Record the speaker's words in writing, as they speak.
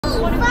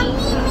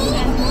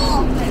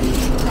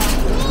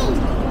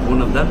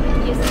One of them?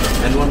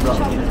 Yes. And one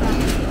brownie.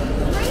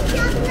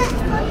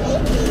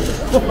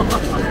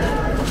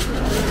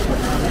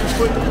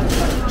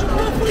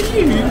 For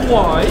you?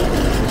 Why?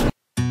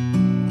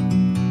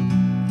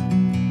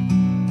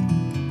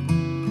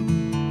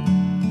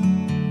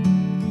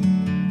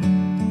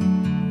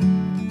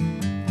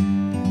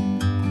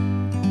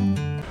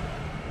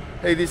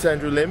 Hey, this is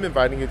Andrew Lim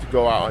inviting you to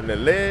go out on a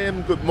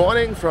limb. Good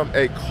morning from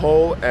a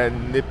cold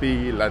and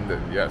nippy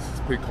London. Yes,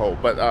 it's pretty cold,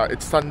 but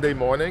it's Sunday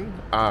morning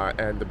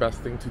and the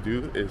best thing to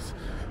do is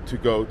to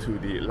go to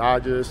the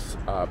largest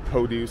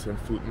produce and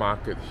food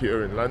market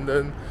here in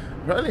London.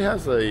 Apparently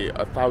has a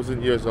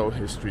 1,000 years old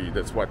history,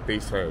 that's what they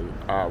say,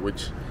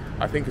 which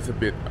I think is a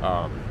bit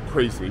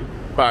crazy,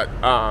 but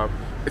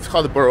it's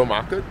called the Borough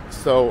Market.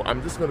 So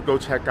I'm just gonna go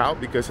check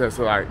out because there's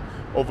like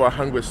over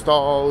 100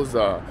 stalls,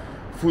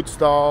 food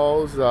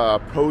stalls,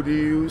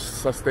 produce,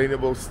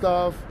 sustainable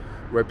stuff,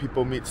 where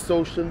people meet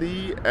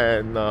socially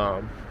and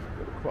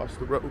across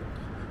the road.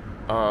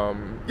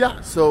 Yeah,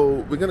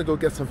 so we're gonna go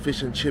get some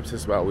fish and chips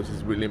as well, which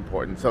is really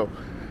important. So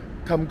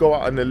come go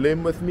out on a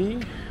limb with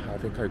me. I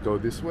think I go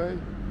this way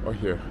or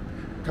here.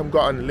 Come go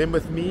out on a limb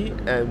with me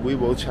and we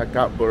will check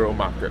out Borough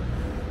Market.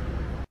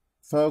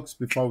 Folks,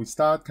 before we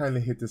start, kindly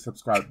hit the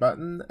subscribe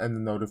button and the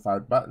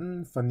notified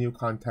button for new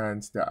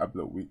contents that I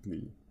upload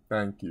weekly.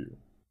 Thank you.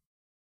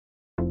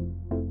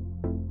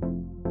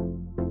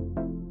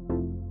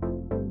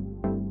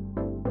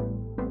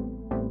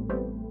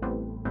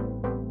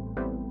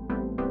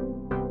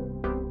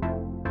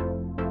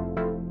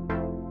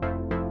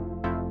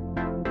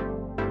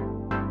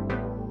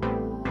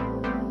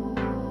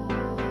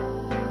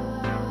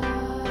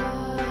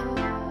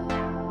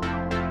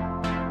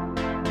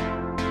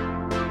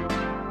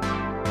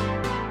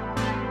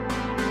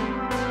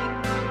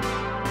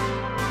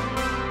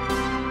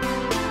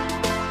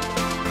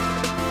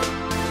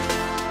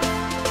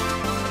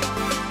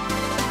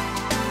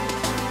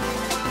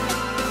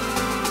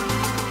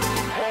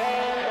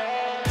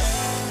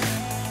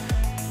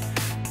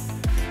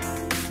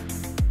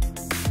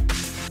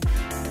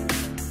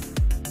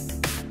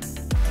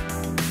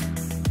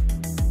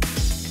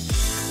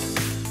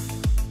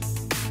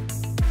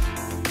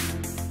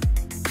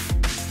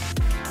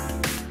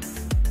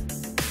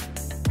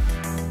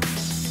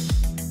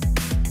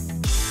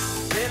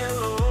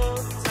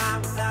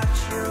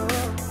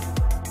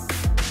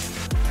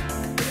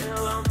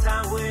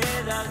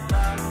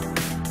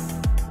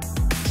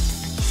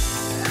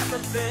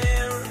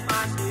 Everything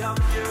reminds me of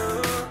you,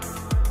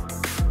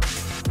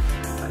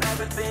 but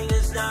everything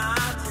is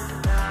not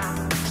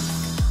enough.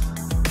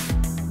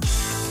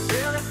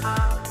 Feeling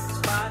out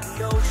by the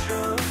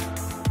ocean,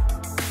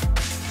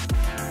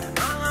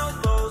 among all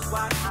those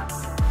white hot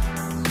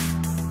sands,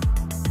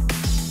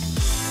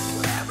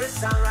 where every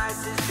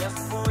sunrise is just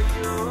for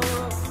you.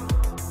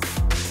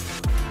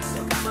 So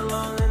come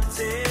along and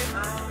take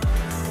my hand.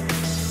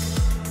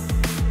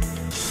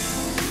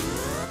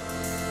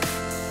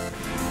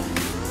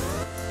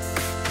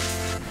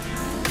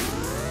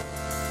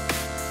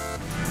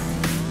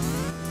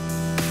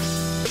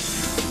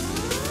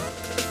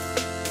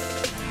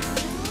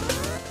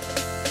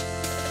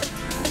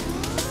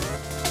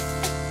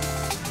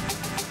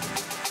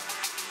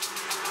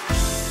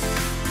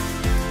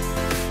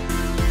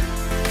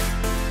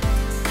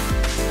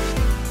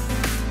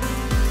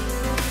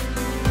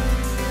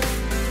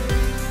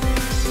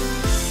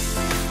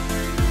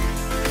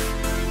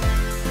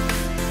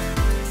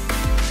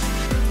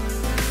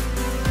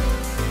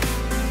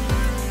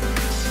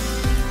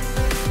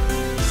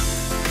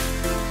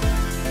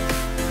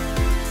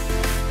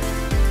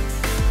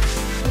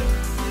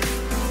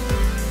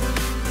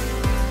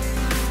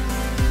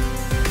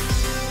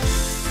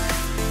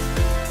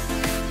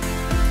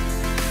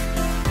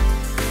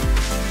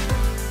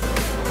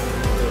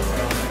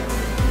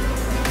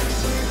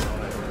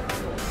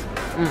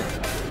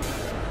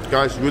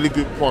 Guys, really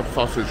good pork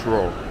sausage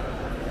roll.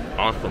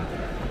 Awesome.